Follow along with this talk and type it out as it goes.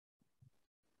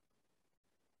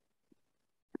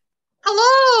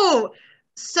Oh,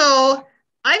 so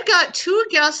I've got two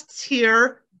guests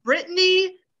here,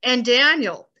 Brittany and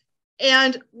Daniel,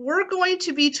 and we're going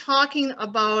to be talking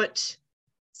about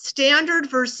standard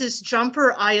versus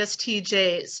jumper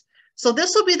ISTJs. So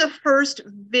this will be the first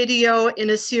video in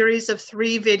a series of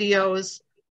 3 videos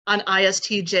on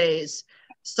ISTJs.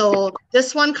 So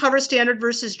this one covers standard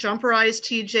versus jumper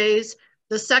ISTJs.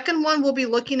 The second one will be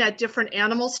looking at different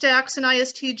animal stacks in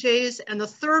ISTJs, and the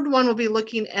third one will be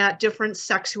looking at different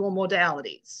sexual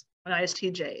modalities in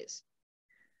ISTJs.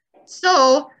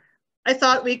 So I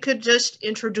thought we could just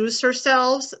introduce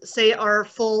ourselves, say our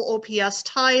full OPS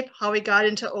type, how we got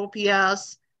into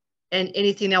OPS, and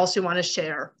anything else we want to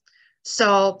share.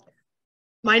 So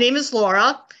my name is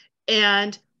Laura,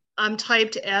 and I'm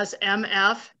typed as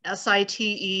MF,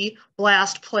 SITE,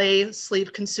 blast, play,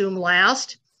 sleep, consume,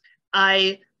 last.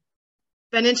 I've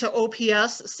been into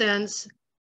OPS since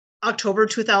October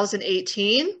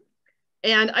 2018,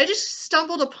 and I just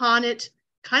stumbled upon it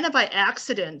kind of by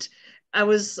accident. I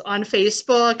was on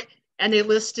Facebook, and they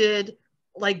listed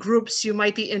like groups you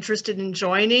might be interested in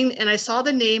joining, and I saw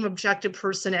the name Objective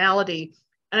Personality,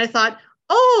 and I thought,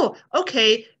 oh,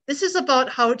 okay, this is about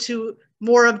how to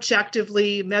more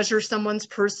objectively measure someone's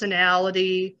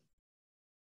personality,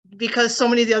 because so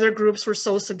many of the other groups were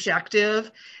so subjective.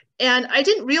 And I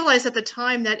didn't realize at the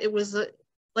time that it was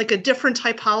like a different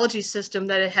typology system,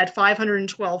 that it had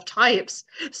 512 types.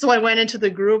 So I went into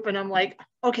the group and I'm like,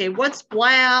 okay, what's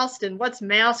blast and what's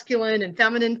masculine and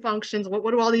feminine functions? What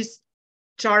do all these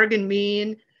jargon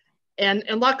mean? And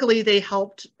luckily they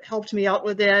helped me out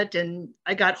with it, and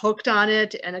I got hooked on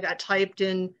it, and I got typed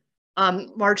in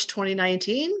March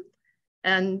 2019.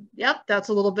 And yep, that's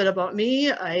a little bit about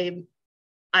me.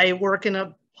 I work in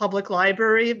a public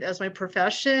library as my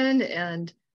profession,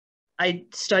 and I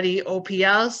study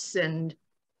OPS and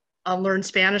learn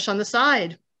Spanish on the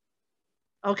side.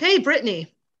 Okay,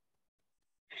 Brittany.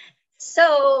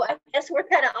 So I guess we're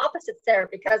kind of opposites there,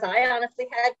 because I honestly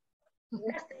had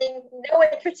no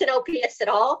interest in OPS at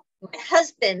all. My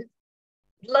husband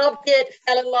loved it,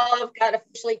 fell in love, got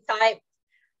officially typed,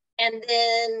 and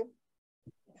then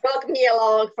drug me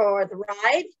along for the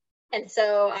ride. And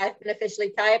so I've been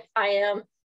officially typed. I am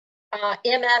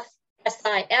MF,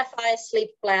 SiFi, sleep,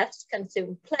 blast,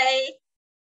 consume, play.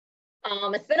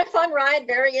 It's been a fun ride,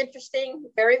 very interesting,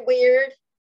 very weird,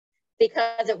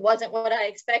 because it wasn't what I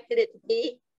expected it to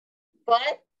be,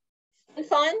 but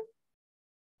fun.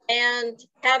 And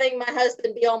having my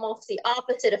husband be almost the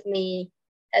opposite of me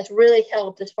has really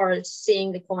helped as far as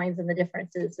seeing the coins and the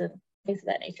differences and things of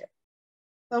that nature.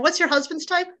 Well, what's your husband's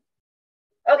type?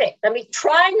 Okay, let me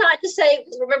try not to say,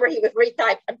 because remember, he was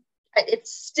retyped.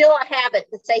 It's still a habit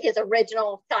to say his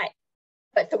original type.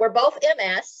 But so we're both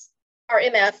MS or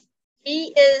MF. He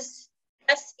is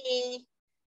SETI.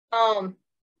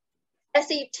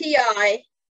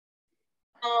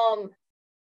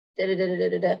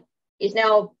 He's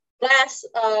now blast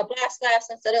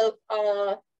last instead of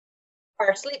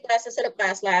or sleep last instead of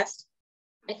blast last,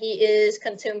 and he is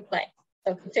consume play.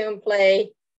 So consume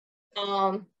play,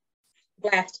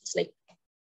 blast sleep.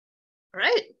 All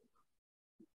right.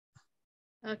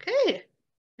 Okay.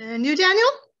 And you,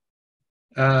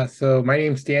 Daniel? So my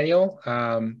name's Daniel.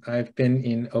 I've been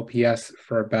in OPS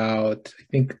for about, I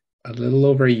think, a little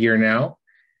over a year now.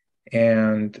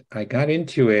 And I got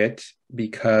into it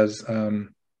because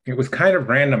it was kind of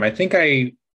random. I think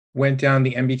I went down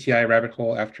the MBTI rabbit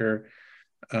hole after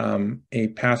a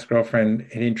past girlfriend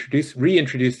had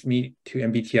reintroduced me to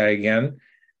MBTI again.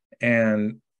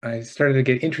 And I started to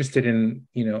get interested in,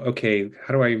 okay,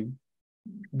 how do I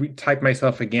type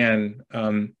myself again?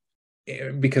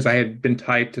 Because I had been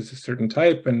typed as a certain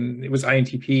type, and it was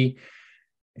INTP.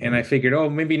 And I figured, oh,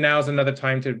 maybe now's another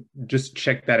time to just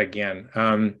check that again.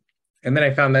 And then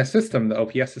I found that system, the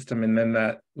OPS system, and then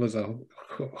that was a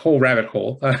whole rabbit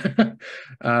hole.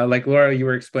 Like Laura, you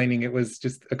were explaining, it was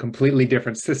just a completely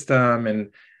different system,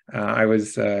 and I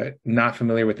was not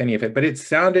familiar with any of it, but it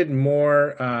sounded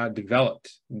more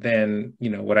developed than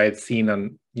what I had seen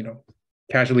on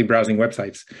casually browsing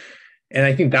websites. And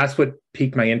I think that's what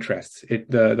piqued my interest.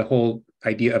 The whole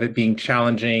idea of it being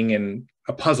challenging and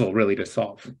a puzzle really to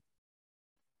solve.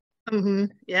 Mm-hmm.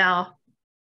 Yeah.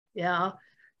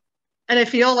 And I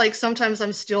feel like sometimes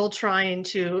I'm still trying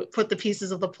to put the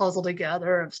pieces of the puzzle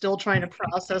together. I'm still trying to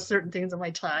process certain things in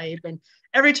my type. And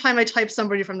every time I type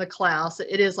somebody from the class,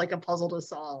 it is like a puzzle to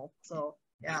solve. So,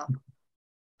 yeah.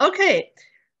 Okay.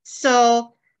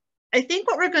 So I think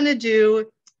what we're going to do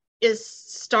is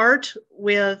start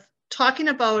with talking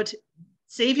about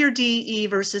Savior DE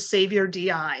versus Savior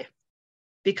DI,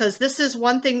 because this is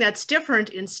one thing that's different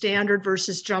in standard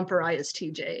versus jumper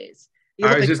ISTJs. You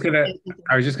I look was like just gonna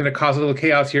I was just gonna cause a little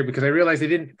chaos here because I realized I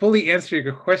didn't fully answer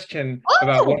your question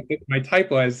about what oh, my type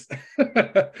was. So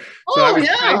I oh was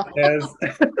yeah. typed as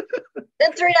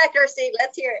That's right, Dr. C.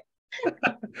 Let's hear it.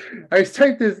 I was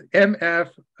typed as MF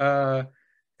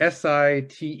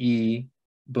SITE,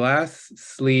 blast,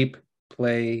 sleep,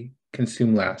 play,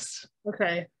 consume last.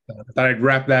 Okay. I thought I'd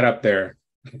wrap that up there.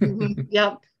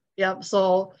 Yep. Yep.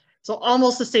 So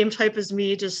almost the same type as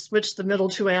me, just switch the middle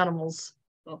two animals.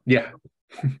 So, Yeah.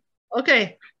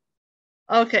 okay.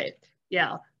 Okay.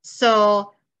 Yeah.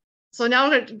 So now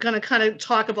we're going to kind of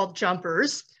talk about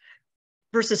jumpers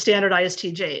versus standard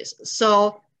ISTJs.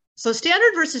 So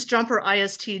standard versus jumper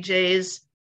ISTJs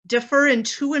differ in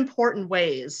two important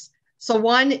ways. So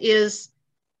one is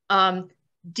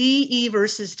DE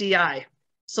versus DI.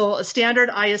 So a standard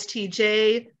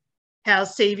ISTJ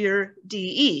has savior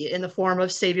DE in the form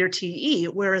of savior TE,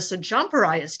 whereas a jumper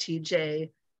ISTJ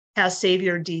has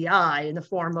savior DI in the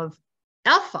form of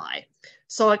FI.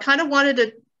 So I kind of wanted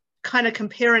to kind of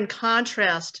compare and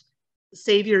contrast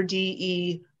savior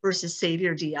DE versus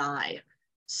savior DI.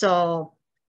 So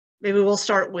maybe we'll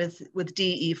start with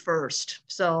DE first.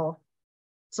 So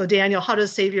Daniel, how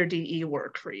does savior DE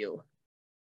work for you?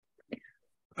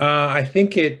 I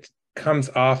think it comes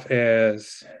off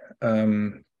as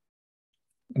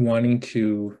wanting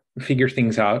to figure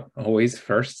things out always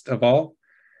first of all,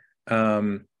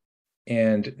 and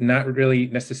not really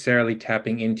necessarily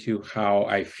tapping into how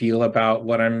I feel about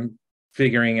what I'm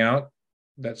figuring out.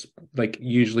 That's like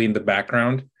usually in the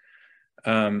background.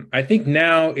 I think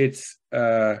now it's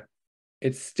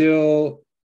still,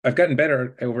 I've gotten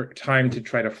better over time to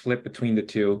try to flip between the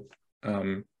two.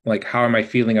 Like, how am I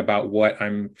feeling about what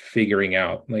I'm figuring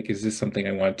out? Like, is this something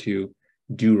I want to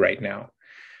do right now?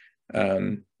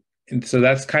 And so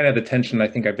that's kind of the tension I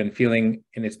think I've been feeling,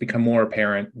 and it's become more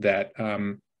apparent that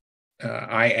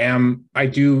I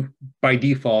do by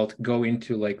default go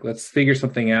into like, let's figure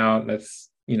something out, let's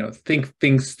think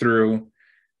things through,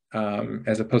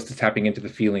 as opposed to tapping into the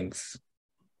feelings.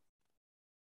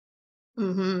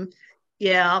 Mm-hmm.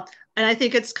 Yeah, and I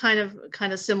think it's kind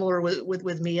of similar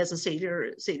with me as a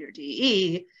savior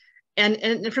DE,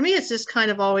 and for me it's just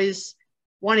kind of always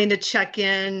wanting to check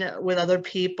in with other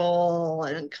people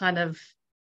and kind of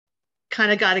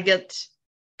got to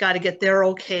get their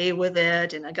okay with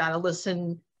it, and I got to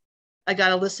listen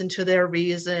to their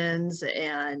reasons,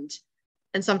 and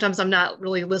sometimes I'm not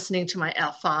really listening to my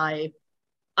FI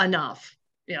enough,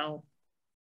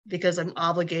 because I'm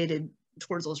obligated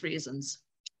towards those reasons.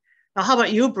 Now, how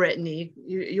about you, Brittany?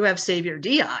 You have savior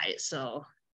DI, so.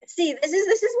 See, this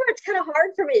is where it's kind of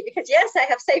hard for me because yes, I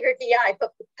have savior DI,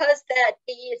 but because that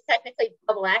D is technically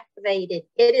double activated,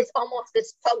 it is almost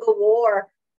this tug of war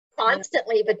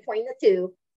constantly between the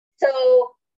two.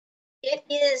 So it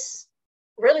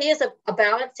really is a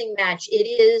balancing match. It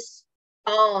is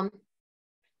on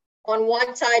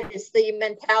one side is the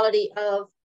mentality of,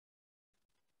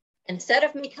 instead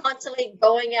of me constantly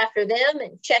going after them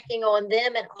and checking on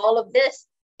them and all of this,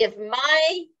 if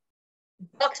my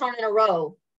ducks aren't in a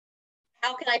row,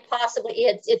 how can I possibly,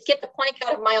 it's get the plank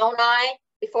out of my own eye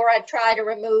before I try to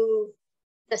remove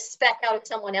the speck out of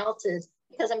someone else's,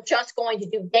 because I'm just going to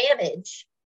do damage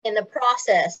in the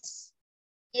process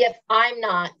if I'm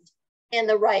not in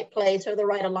the right place or the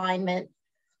right alignment.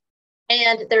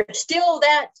 And there's still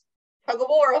that tug of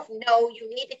war of, no, you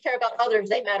need to care about others,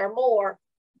 they matter more.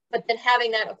 But then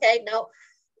having that, okay, no,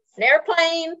 it's an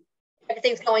airplane,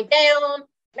 everything's going down,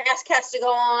 mask has to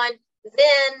go on,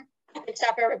 then I can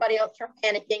stop everybody else from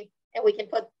panicking and we can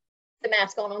put the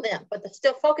mask on them. But the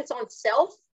still focus on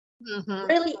self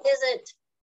really isn't,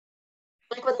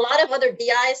 like with a lot of other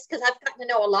DIs, because I've gotten to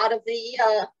know a lot of the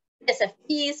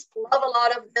SFPs, love a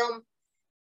lot of them,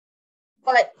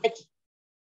 but like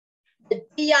the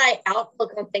DI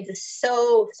outlook on things is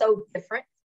so different.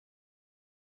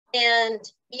 And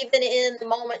even in the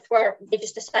moments where they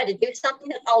just decide to do something,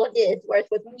 that's all it is. Whereas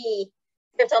with me,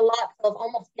 there's a lot of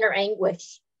almost inner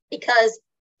anguish because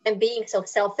I'm being so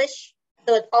selfish.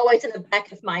 So it's always in the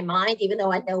back of my mind, even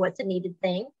though I know it's a needed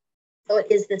thing. So it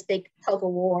is this big tug of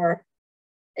war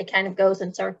that kind of goes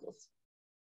in circles.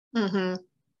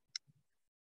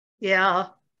 Yeah.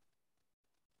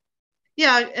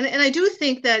 Yeah, and I do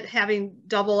think that having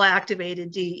double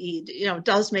activated DE,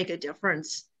 does make a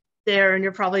difference there, and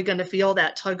you're probably going to feel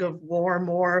that tug of war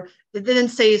more than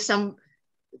say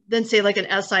like an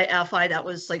SiFi that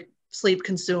was like sleep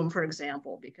consume, for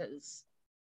example, because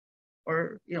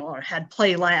or had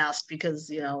play last because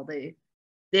they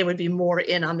would be more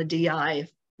in on the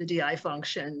DI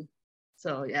function.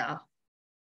 So yeah.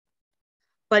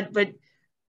 But do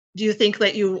you think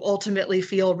that you ultimately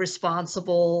feel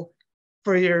responsible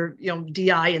for your,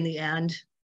 DI in the end.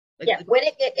 Yeah, when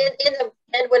in the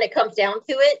end, when it comes down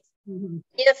to it,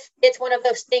 if it's one of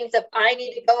those things of I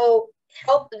need to go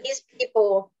help these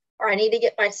people or I need to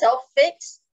get myself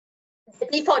fixed, the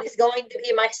default is going to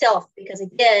be myself, because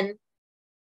again,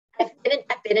 I've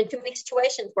been in too many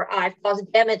situations where I've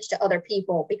caused damage to other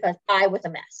people because I was a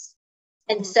mess.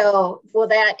 And so for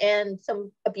that and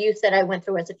some abuse that I went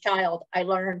through as a child, I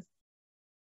learned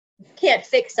you can't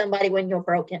fix somebody when you're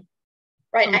broken,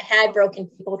 right? I had broken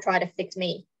people try to fix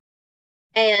me.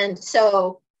 And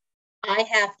so I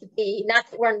have to be, not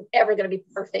that we're ever going to be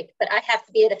perfect, but I have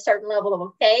to be at a certain level of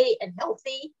okay and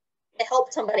healthy to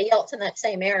help somebody else in that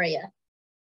same area.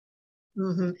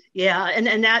 Yeah,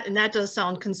 and that does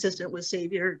sound consistent with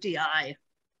Savior DI.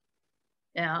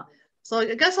 Yeah. So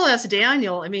I guess I'll ask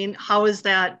Daniel. I mean, how is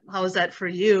that for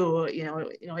you?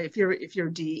 If you're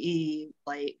DE,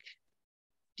 like,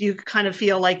 do you kind of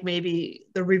feel like maybe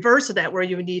the reverse of that, where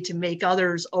you need to make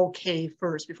others okay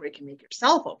first before you can make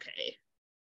yourself okay?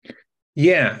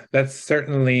 Yeah, that's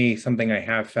certainly something I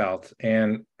have felt.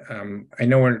 And I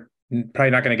know we're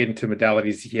probably not going to get into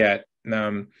modalities yet,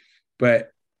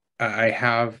 but I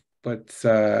have what's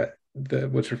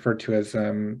referred to as,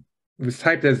 it was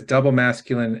typed as double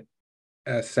masculine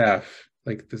SF,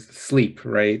 like the sleep,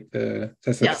 right? The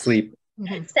SF sleep.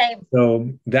 Same.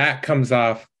 So that comes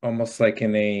off almost like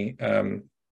in a,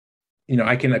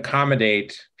 I can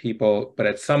accommodate people, but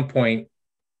at some point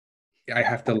I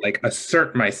have to like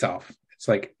assert myself. It's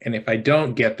like, and if I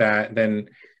don't get that, then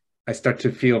I start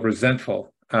to feel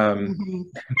resentful.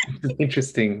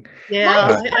 Interesting.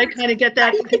 Yeah, I kind of get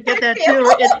that. Get that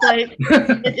too. It's like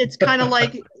it's kind of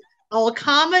like I'll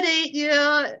accommodate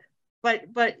you, but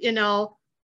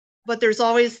but there's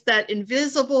always that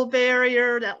invisible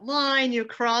barrier, that line. You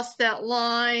cross that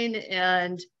line,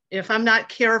 and if I'm not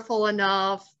careful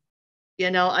enough,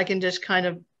 I can just kind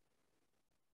of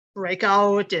break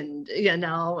out and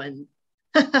and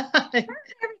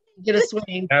get a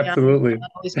swing. Absolutely. It's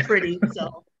always pretty.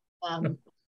 So.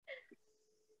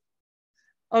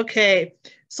 Okay,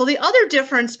 so the other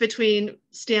difference between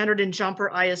standard and jumper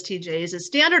ISTJs is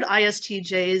standard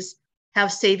ISTJs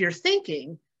have savior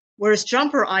thinking, whereas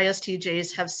jumper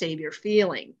ISTJs have savior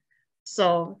feeling.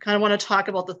 So kind of want to talk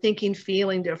about the thinking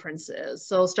feeling differences.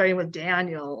 So starting with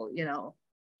Daniel,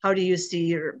 how do you see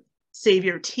your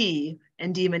savior T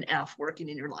and demon F working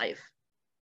in your life?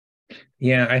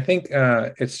 Yeah, I think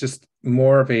it's just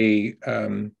more of a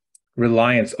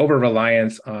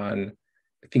over-reliance on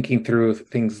thinking through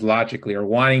things logically, or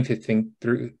wanting to think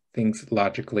through things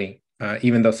logically,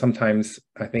 even though sometimes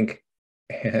I think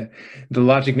the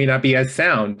logic may not be as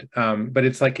sound, but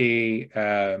it's like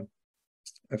a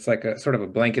sort of a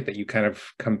blanket that you kind of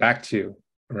come back to,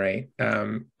 right?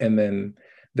 And then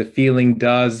the feeling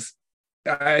does,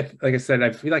 like I said,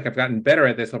 I feel like I've gotten better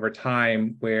at this over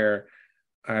time, where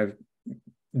I've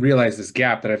realized this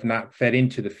gap that I've not fed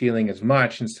into the feeling as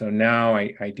much. And so now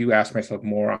I do ask myself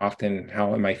more often,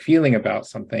 how am I feeling about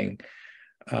something?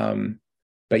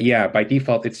 But yeah, by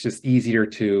default, it's just easier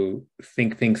to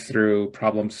think things through,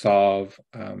 problem solve,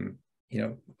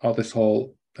 all this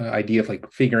whole idea of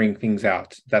like figuring things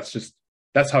out. That's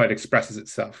how it expresses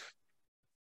itself.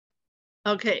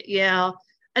 Okay, yeah.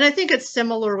 And I think it's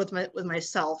similar with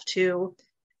myself too.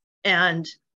 And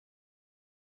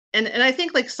I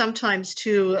think like sometimes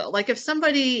too, like if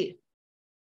somebody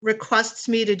requests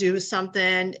me to do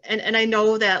something and I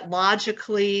know that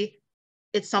logically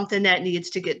it's something that needs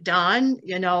to get done,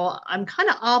 I'm kind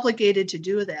of obligated to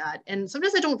do that. And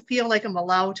sometimes I don't feel like I'm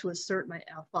allowed to assert my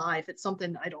FI if it's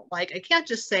something I don't like. I can't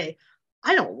just say,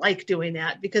 I don't like doing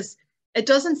that, because it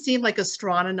doesn't seem like a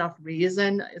strong enough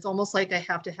reason. It's almost like I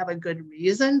have to have a good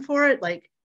reason for it. Like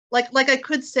I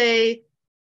could say,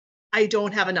 I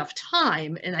don't have enough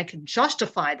time, and I can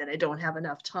justify that I don't have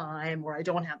enough time, or I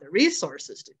don't have the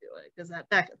resources to do it, because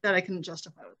that I can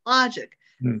justify with logic.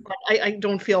 But I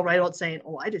don't feel right about saying,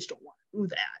 oh, I just don't want to do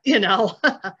that,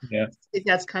 Yeah. I think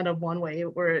that's kind of one way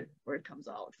where it comes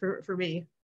out for me.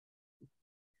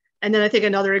 And then I think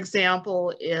another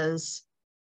example is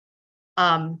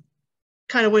kind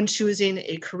of when choosing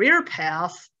a career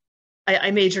path.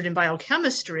 I majored in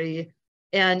biochemistry,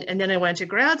 and then I went to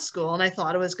grad school, and I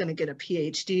thought I was going to get a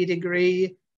PhD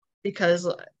degree because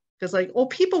like, oh,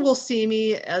 people will see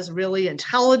me as really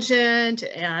intelligent,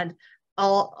 and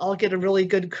I'll get a really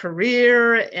good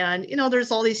career, and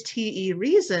there's all these TE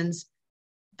reasons,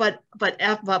 but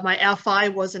my FI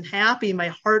wasn't happy, my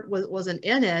heart wasn't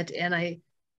in it, and I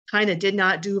kind of did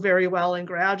not do very well in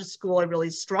graduate school. I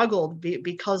really struggled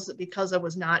because I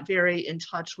was not very in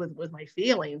touch with my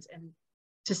feelings. And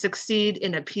to succeed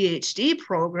in a PhD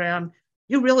program,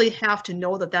 you really have to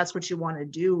know that that's what you want to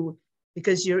do,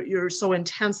 because you're so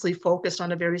intensely focused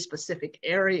on a very specific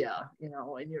area, you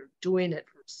know, and you're doing it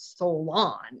for so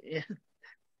long.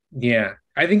 Yeah,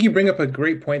 I think you bring up a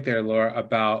great point there, Laura,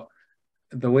 about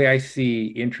the way I see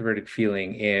introverted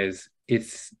feeling is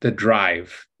it's the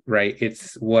drive, right?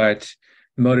 It's what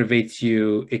motivates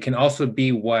you. It can also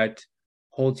be what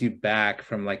holds you back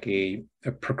from like a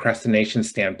procrastination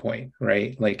standpoint,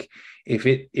 right? Like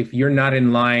if you're not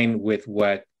in line with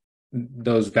what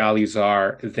those values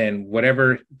are, then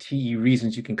whatever TE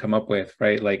reasons you can come up with,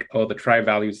 right? Like, oh, the tribe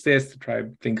values this, the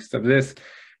tribe thinks of this.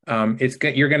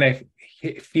 You're gonna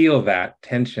feel that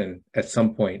tension at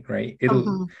some point, right?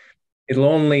 It'll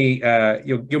only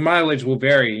your mileage will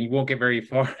vary. You won't get very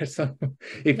far. So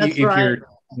That's if right.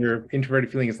 your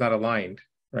introverted feeling is not aligned,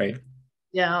 right?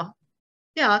 Yeah.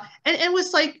 Yeah. And it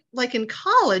was like in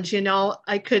college, you know,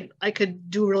 I could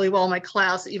do really well in my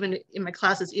class, even in my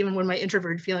classes, even when my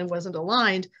introverted feeling wasn't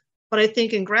aligned. But I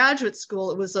think in graduate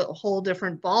school, it was a whole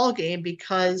different ball game,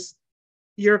 because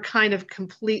you're kind of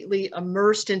completely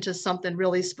immersed into something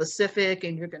really specific,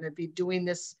 and you're going to be doing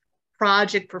this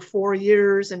project for 4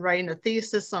 years and writing a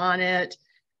thesis on it.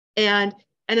 And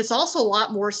it's also a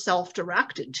lot more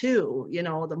self-directed too. You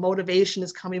know, the motivation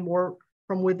is coming more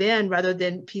from within rather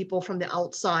than people from the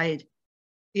outside,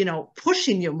 you know,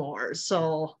 pushing you more.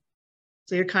 So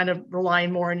you're kind of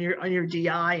relying more on your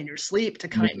DI and your sleep to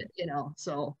kind of, you know,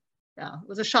 so yeah, it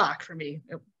was a shock for me.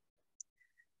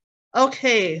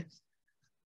 Okay.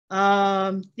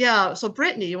 Yeah, so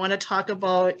Brittany, you want to talk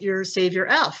about your Savior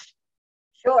F?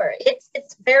 Sure. It's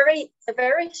a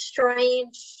very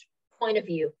strange point of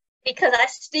view, because I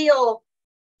still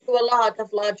do a lot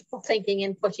of logical thinking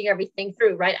and pushing everything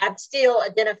through, right? I'm still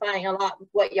identifying a lot with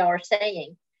what y'all are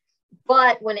saying.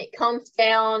 But when it comes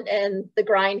down and the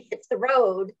grind hits the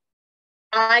road,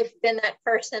 I've been that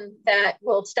person that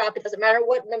will stop. It doesn't matter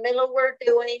what in the middle we're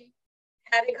doing,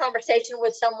 having a conversation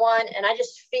with someone, and I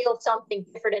just feel something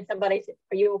different in somebody says,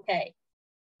 "Are you okay?"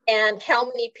 And how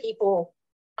many people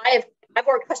I've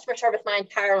worked customer service my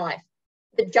entire life.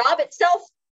 The job itself,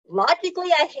 logically,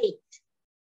 I hate.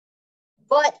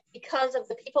 But because of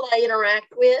the people I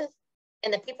interact with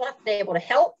and the people I've been able to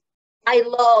help, I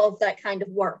love that kind of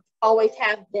work. Always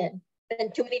have been.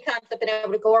 And too many times I've been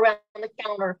able to go around the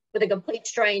counter with a complete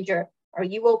stranger. "Are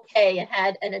you okay?" And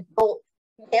had an adult,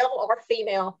 male or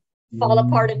female, fall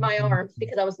apart in my arms,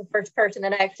 because I was the first person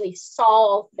that actually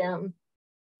saw them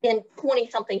in 20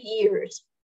 something years,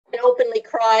 and openly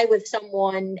cry with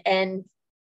someone and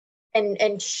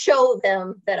show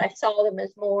them that I saw them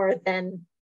as more than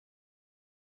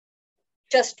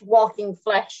just walking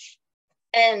flesh.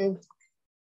 And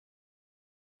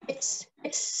it's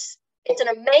an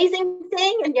amazing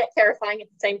thing and yet terrifying at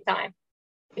the same time,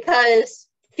 because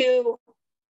to,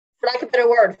 for lack of a better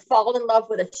word, fall in love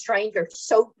with a stranger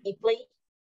so deeply,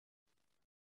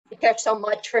 to care so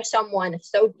much for someone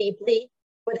so deeply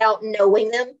without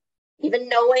knowing them, even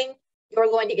knowing you're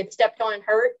going to get stepped on and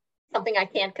hurt, something I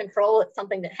can't control. It's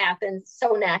something that happens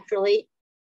so naturally,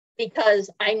 because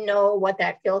I know what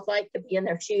that feels like to be in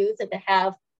their shoes and to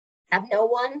have no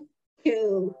one,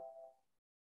 to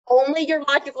only your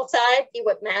logical side be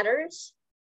what matters.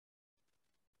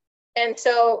 And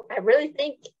so I really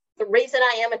think the reason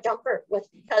I am a jumper was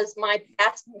because my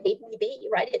past made me be,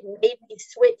 right? It made me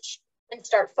switch and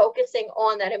start focusing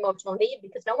on that emotional need,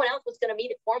 because no one else was going to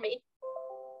meet it for me.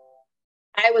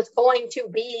 I was going to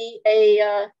be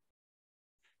a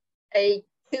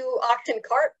 2-oxen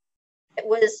cart that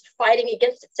was fighting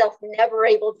against itself, never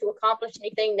able to accomplish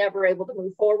anything, never able to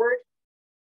move forward.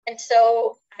 And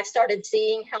so I started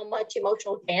seeing how much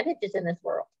emotional damage is in this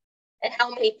world, and how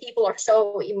many people are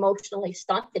so emotionally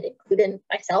stunted, including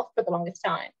myself for the longest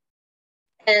time.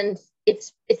 And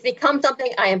it's become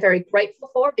something I am very grateful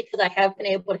for, because I have been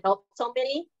able to help so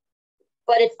many.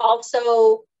 But it's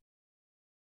also,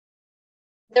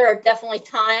 there are definitely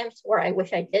times where I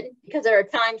wish I didn't, because there are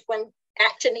times when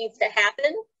action needs to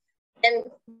happen, and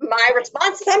my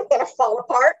response is I'm going to fall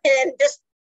apart and just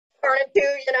turn into,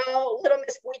 Little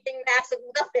Miss Weeping Mass of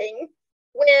nothing,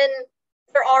 when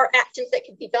there are actions that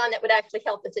can be done that would actually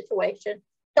help the situation.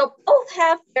 So both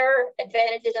have their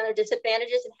advantages and their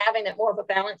disadvantages, and having that more of a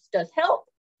balance does help.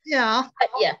 Yeah. But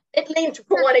yeah, it leans to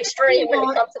one extreme when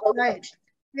it comes to those right. Emotions.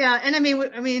 Yeah, and I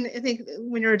mean, I think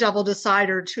when you're a double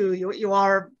decider too, you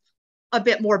are a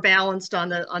bit more balanced on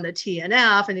the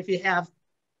TNF, and if you have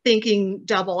thinking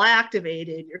double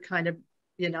activated, you're kind of,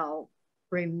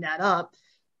 bringing that up.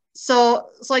 So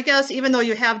I guess even though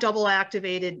you have double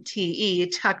activated TE,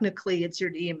 technically it's your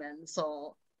demon.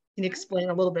 So can you explain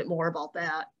a little bit more about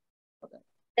that?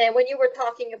 And when you were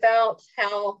talking about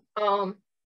how,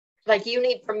 like you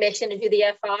need permission to do the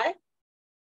FI,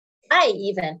 I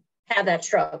even have that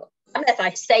struggle. I'm an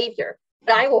FI savior,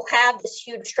 but I will have this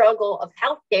huge struggle of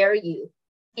how dare you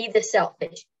be this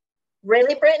selfish?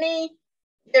 Really, Brittany?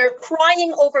 They're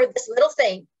crying over this little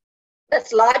thing.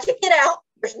 Let's logic it out.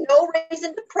 There's no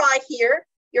reason to cry here.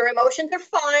 Your emotions are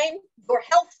fine. You're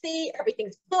healthy.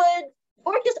 Everything's good.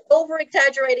 You're just over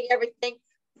exaggerating everything.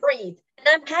 Breathe. And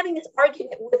I'm having this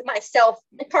argument with myself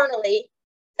internally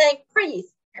saying, breathe.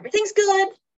 Everything's good.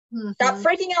 Stop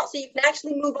freaking out so you can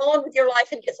actually move on with your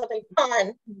life and get something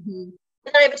done. And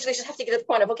then I eventually just have to get to the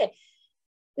point of, okay,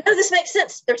 none of this makes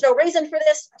sense. There's no reason for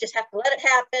this. I just have to let it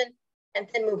happen and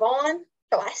then move on.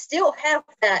 So I still have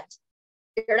that.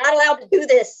 You're not allowed to do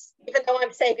this, even though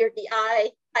I'm savior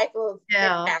DI type of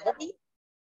mentality.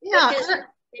 Yeah. Which is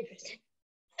interesting.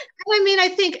 I mean, I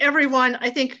think everyone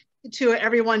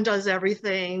does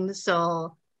everything.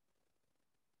 So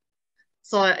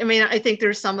I mean, I think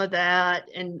there's some of that,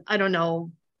 and I don't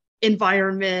know,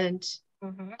 environment,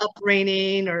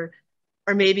 upbringing, or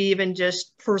maybe even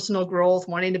just personal growth,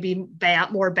 wanting to be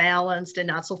more balanced and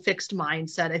not so fixed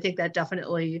mindset. I think that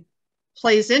definitely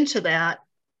plays into that.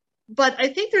 But I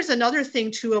think there's another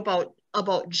thing too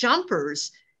about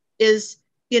jumpers is,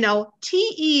 you know,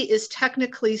 TE is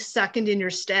technically second in your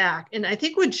stack. And I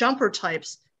think with jumper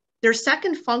types, their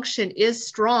second function is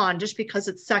strong just because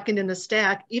it's second in the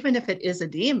stack, even if it is a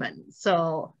demon.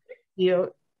 So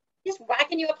just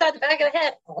whacking you upside the back of the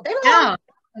head all day Yeah.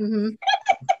 long.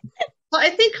 Well,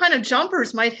 I think kind of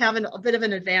jumpers might have a bit of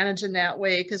an advantage in that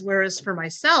way, because whereas for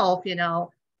myself, you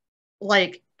know,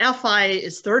 like FI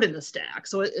is third in the stack,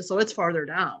 so it's farther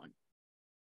down.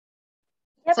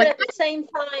 Yeah, but at the same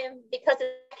time, because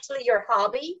it's actually your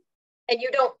hobby and you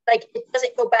don't like it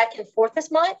doesn't go back and forth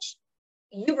as much,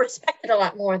 you respect it a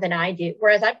lot more than I do.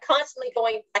 Whereas I'm constantly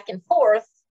going back and forth.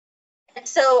 And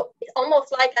so it's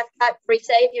almost like I've got three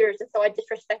saviors, and so I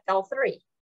disrespect all three.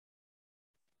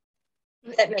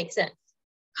 If that makes sense.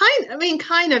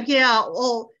 Kind of, yeah.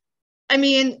 Well, I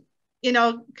mean, you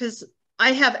know, because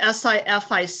I have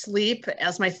SiFi sleep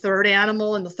as my third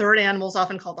animal, and the third animal is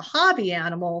often called the hobby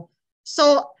animal.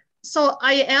 So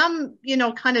I am, you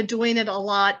know, kind of doing it a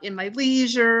lot in my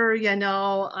leisure. You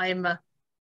know, I'm,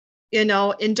 you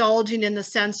know, indulging in the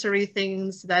sensory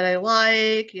things that I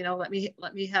like. You know, let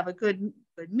me have a good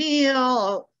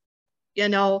meal. You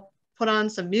know, put on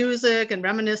some music and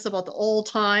reminisce about the old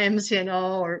times. You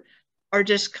know, or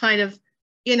just kind of,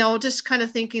 you know, just kind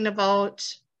of thinking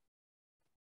about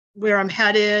where I'm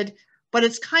headed, but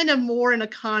it's kind of more in a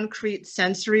concrete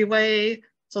sensory way.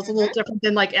 So it's a little different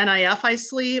than like NIFI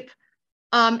sleep.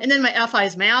 And then my FI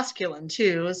is masculine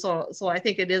too. So I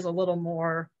think it is a little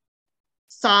more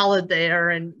solid there.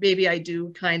 And maybe I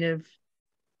do kind of,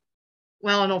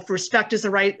 well, I don't know if respect is the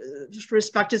right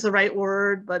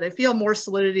word, but I feel more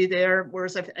solidity there.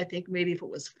 Whereas I think maybe if it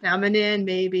was feminine,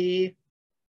 maybe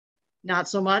not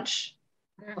so much.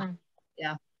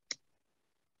 Yeah.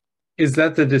 Is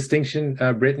that the distinction,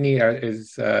 Brittany?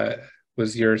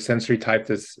 Was your sensory type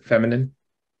this feminine?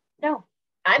 No,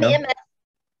 I'm No? MF.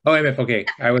 Oh, MF. Okay,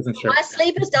 I wasn't sure. My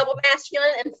sleep is double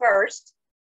masculine and first,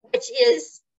 which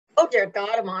is, oh dear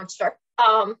God, a monster.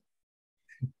 But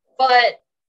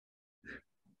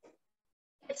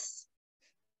it's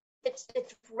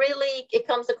really, it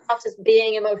comes across as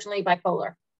being emotionally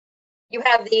bipolar. You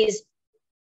have these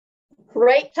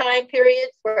great time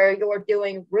periods where you're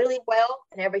doing really well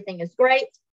and everything is great,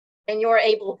 and you're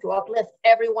able to uplift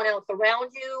everyone else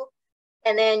around you.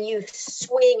 And then you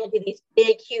swing into these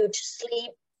big, huge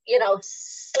sleep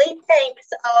tanks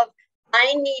of,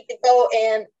 I need to go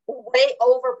and way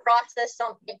over process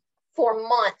something for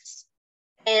months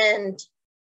and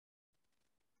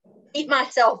beat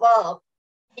myself up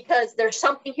because there's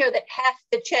something here that has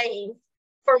to change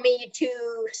for me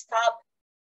to stop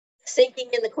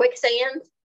sinking in the quicksand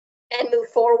and move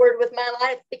forward with my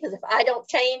life. Because if I don't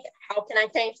change, how can I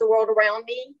change the world around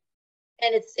me?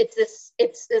 And it's this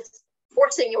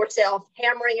forcing yourself,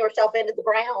 hammering yourself into the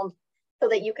ground so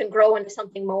that you can grow into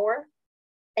something more.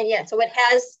 And yeah, so it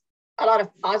has a lot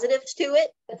of positives to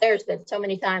it, but there's been so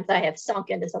many times I have sunk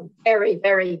into some very,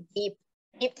 very deep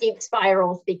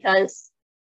spirals because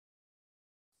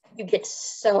you get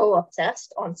so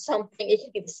obsessed on something. It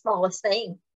could be the smallest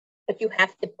thing, but you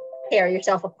have to tear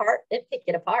yourself apart and pick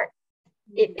it apart.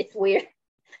 It's weird.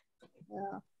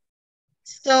 Yeah.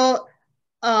 So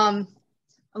I'm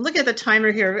looking at the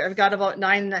timer here. I've got about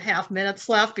 9.5 minutes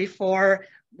left before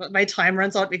my time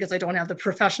runs out because I don't have the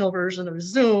professional version of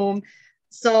Zoom.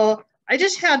 So I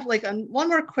just had like one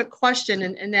more quick question,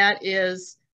 and that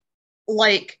is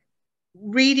like,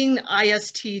 reading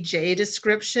ISTJ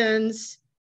descriptions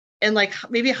and like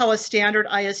maybe how a standard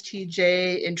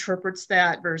ISTJ interprets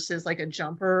that versus like a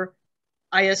jumper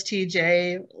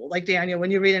ISTJ. Like Daniel,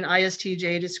 when you read an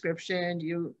ISTJ description, do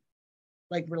you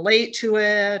like relate to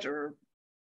it or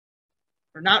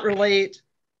not relate?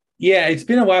 Yeah, it's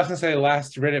been a while since I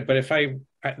last read it, but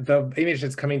the image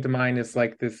that's coming to mind is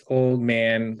like this old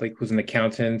man, like who's an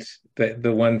accountant,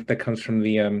 the one that comes from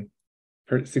the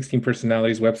 16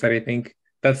 Personalities website, I think.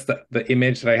 That's the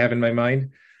image that I have in my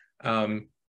mind. And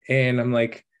I'm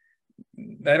like,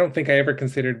 I don't think I ever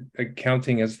considered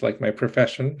accounting as like my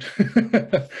profession.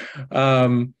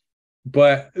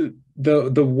 But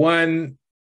the one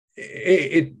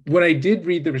when I did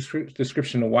read the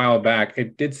description a while back,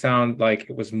 it did sound like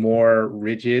it was more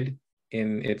rigid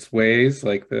in its ways,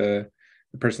 like the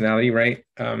personality, right?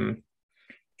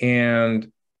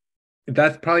 And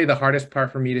that's probably the hardest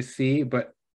part for me to see,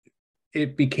 but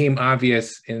it became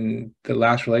obvious in the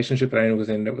last relationship that I was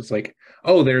in. It was like,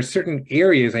 oh, there are certain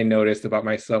areas I noticed about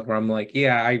myself where I'm like,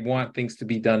 yeah, I want things to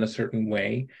be done a certain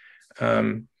way.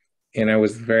 And I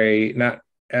was very not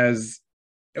as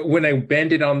when I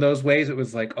bended on those ways, it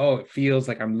was like, oh, it feels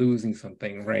like I'm losing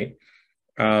something, right?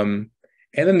 And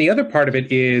then the other part of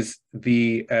it is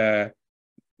the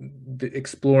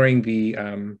exploring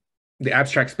the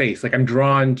abstract space. Like I'm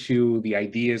drawn to the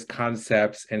ideas,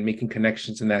 concepts, and making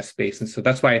connections in that space. And so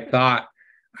that's why I thought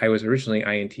I was originally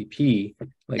INTP,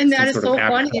 like And some that is sort so of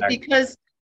funny abstract. because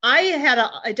I had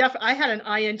an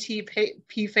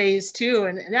INTP phase too,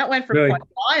 and that went for Really? quite a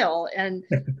while and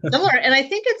similar. And I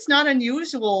think it's not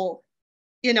unusual,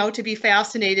 to be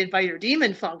fascinated by your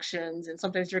demon functions, and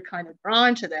sometimes you're kind of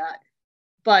drawn to that.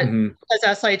 But Mhm.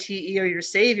 as SITE or your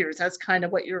saviors, that's kind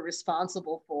of what you're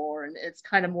responsible for, and it's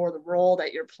kind of more the role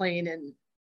that you're playing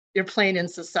in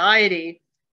society.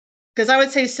 Because I would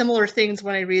say similar things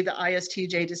when I read the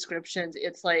ISTJ descriptions.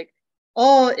 It's like,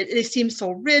 oh, they seem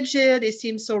so rigid, they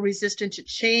seem so resistant to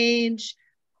change,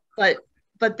 but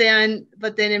then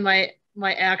in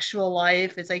my actual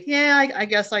life, it's like, yeah, I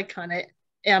guess I kind of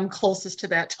am closest to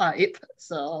that type.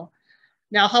 So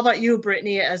now, how about you,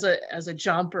 Brittany, as a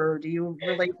jumper? Do you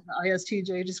relate to the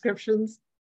ISTJ descriptions?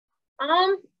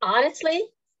 Honestly,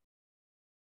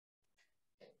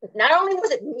 not only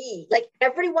was it me, like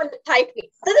everyone that typed me,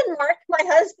 other than Mark, my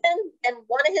husband, and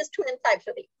one of his twin types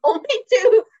are the only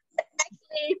two that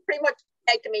actually pretty much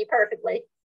connected me perfectly.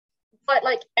 But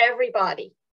like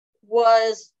everybody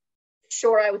was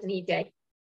sure I was an EJ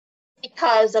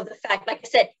because of the fact, like I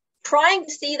said, trying to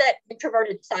see that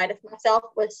introverted side of myself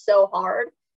was so hard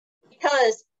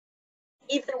because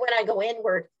even when I go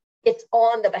inward, it's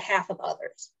on the behalf of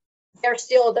others. They're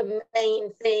still the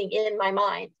main thing in my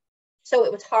mind. So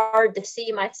it was hard to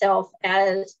see myself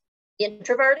as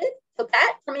introverted. So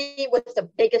that for me was the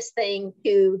biggest thing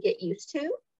to get used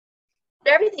to.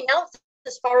 But everything else,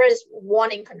 as far as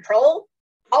wanting control,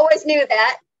 always knew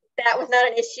that was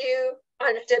not an issue. I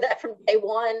understood that from day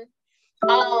one.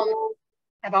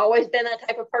 I've always been that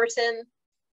type of person.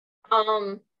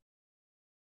 But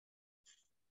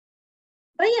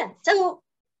yeah, so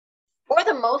for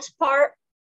the most part,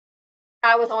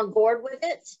 I was on board with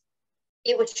it.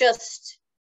 It was just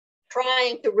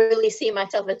trying to really see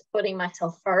myself as putting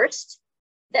myself first.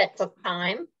 That took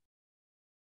time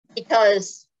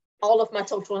because all of my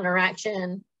social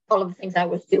interaction, all of the things I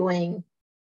was doing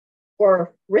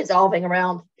were resolving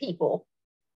around people.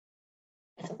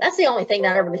 So that's the only thing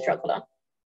that I really struggled on.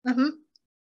 Mm-hmm.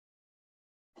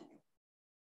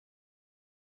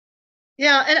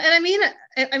 Yeah,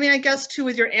 and I guess too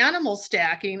with your animal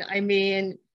stacking,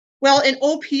 well, in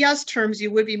OPS terms,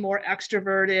 you would be more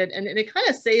extroverted, and they kind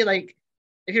of say like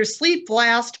if you're sleep,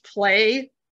 blast,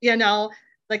 play,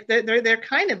 like they're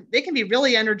kind of, they can be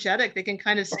really energetic. They can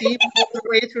kind of steamroll their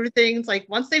way through things. Like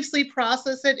once they've sleep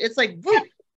processed it, it's like whoop.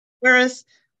 Whereas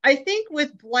I think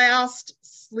with blast,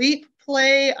 sleep,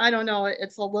 play, I don't know,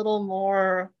 it's a little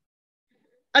more,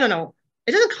 I don't know.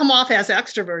 It doesn't come off as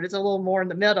extrovert. It's a little more in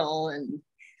the middle. And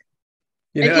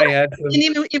I had and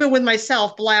even with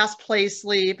myself, blast, play,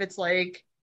 sleep, it's like,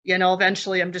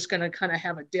 eventually I'm just going to kind of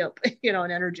have a dip, in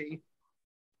energy.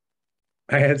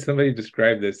 I had somebody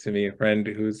describe this to me, a friend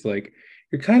who's like,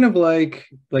 you're kind of like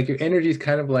your energy is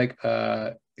kind of like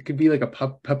it could be like a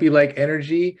puppy-like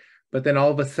energy, but then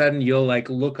all of a sudden you'll like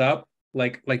look up,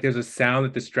 like there's a sound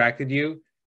that distracted you,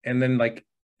 and then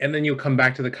you'll come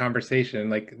back to the conversation,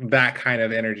 like that kind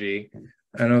of energy.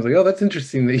 And I was like, oh, that's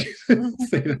interesting that you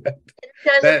say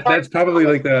that. That's probably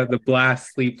like the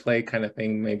blast, sleep, play kind of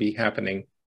thing maybe happening.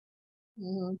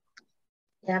 Mm-hmm.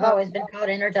 Yeah, I've always been called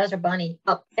Energizer Bunny.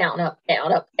 Up, down, up,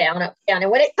 down, up, down, up, down.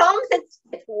 And when it comes, it's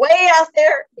way out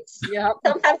there. It's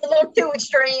sometimes a little too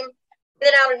extreme.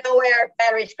 Then out of nowhere,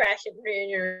 batteries crashing and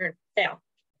you're down.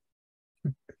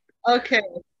 Okay.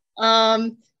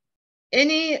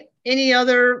 Any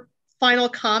other final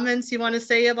comments you want to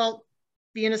say about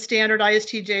being a standard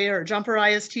ISTJ or a jumper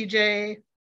ISTJ?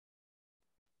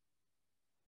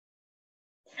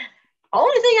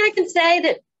 Only thing I can say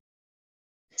that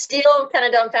still kind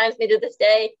of dumbfounds me to this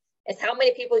day is how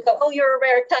many people go, oh, you're a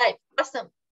rare type.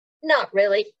 Awesome. Not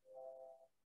really.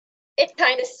 It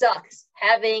kind of sucks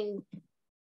having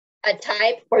a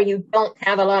type where you don't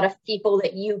have a lot of people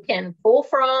that you can pull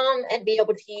from and be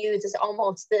able to use as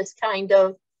almost this kind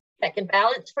of check and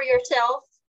balance for yourself.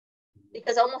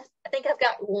 Because I think I've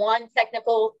got one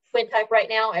technical twin type right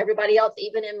now. Everybody else,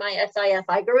 even in my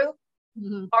SiFi group,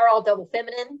 are all double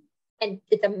feminine. And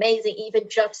it's amazing, even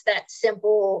just that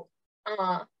simple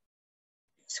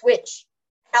switch,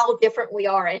 how different we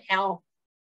are and how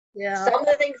some of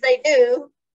the things they do,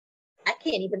 I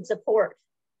can't even support.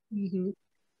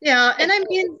 Yeah, and I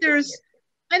mean,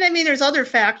 there's other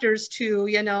factors too.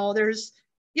 There's,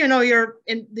 you're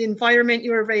in the environment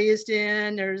you were raised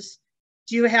in.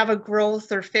 Do you have a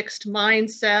growth or fixed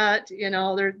mindset?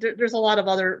 There's a lot of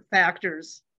other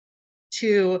factors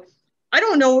too. I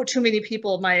don't know too many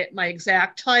people my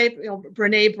exact type.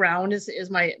 Brittanay Brown is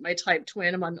my type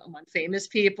twin among famous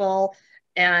people,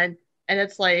 and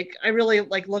it's like I really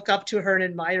look up to her and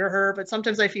admire her, but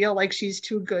sometimes I feel like she's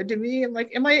too good to me. I'm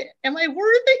like, am I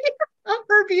worthy of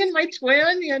her being my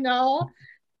twin?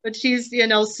 But she's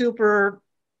super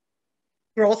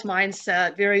growth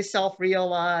mindset, very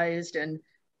self-realized, and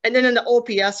then in the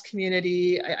OPS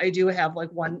community, I do have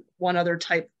one other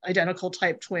identical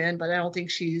type twin, but I don't think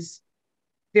she's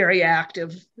very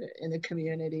active in the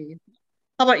community.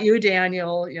 How about you,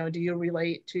 Daniel? Do you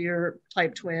relate to your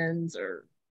type twins? Or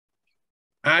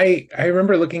I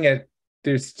remember looking at,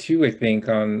 there's two, I think,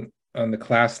 on the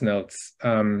class notes,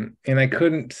 and I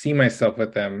couldn't see myself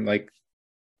with them. Like,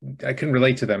 I couldn't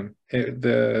relate to them.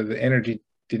 The energy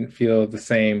didn't feel the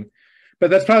same, but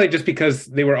that's probably just because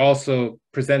they were also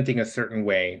presenting a certain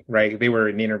way, right? They were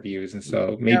in interviews, and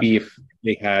so maybe if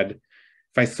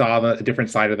I saw a different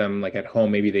side of them, like at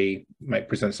home, maybe they might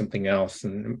present something else,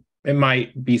 and it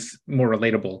might be more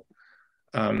relatable.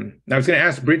 I was going to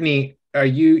ask Brittanay,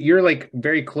 you're like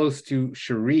very close to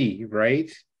Cherie,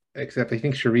 right? Except I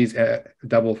think Cherie's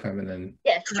double feminine.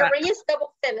 Yes, Cherie is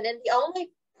double feminine. The only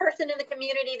person in the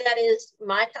community that is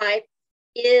my type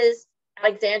is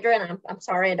Alexandra, and I'm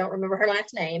sorry, I don't remember her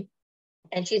last name.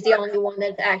 And she's the only one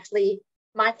that's actually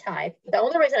my type. The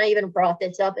only reason I even brought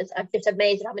this up is I'm just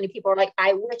amazed at how many people are like,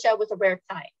 I wish I was a rare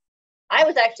type. I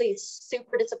was actually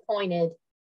super disappointed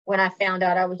when I found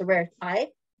out I was a rare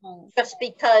type, just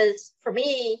because for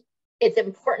me, it's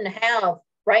important to have,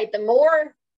 right? The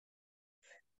more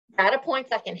data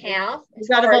points I can have. We've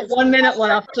got about 1 minute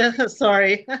left.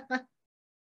 Sorry.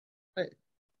 But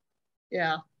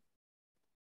yeah.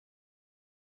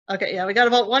 Okay, yeah, we got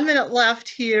about 1 minute left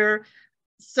here.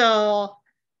 So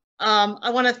I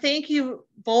want to thank you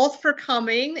both for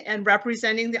coming and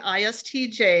representing the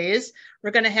ISTJs.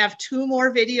 We're going to have 2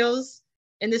 more videos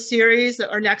in the series.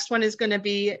 Our next one is going to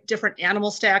be different animal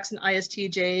stacks in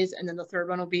ISTJs, and then the third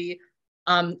one will be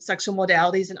sexual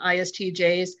modalities in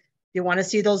ISTJs. If you want to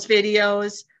see those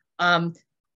videos,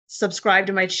 subscribe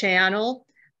to my channel,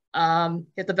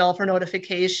 hit the bell for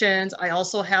notifications. I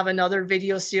also have another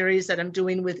video series that I'm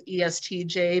doing with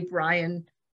ESTJ Brian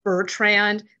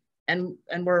Bertrand, and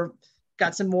we're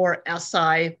got some more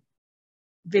SI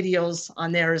videos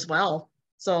on there as well.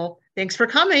 So thanks for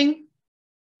coming.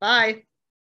 Bye.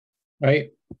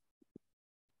 Bye.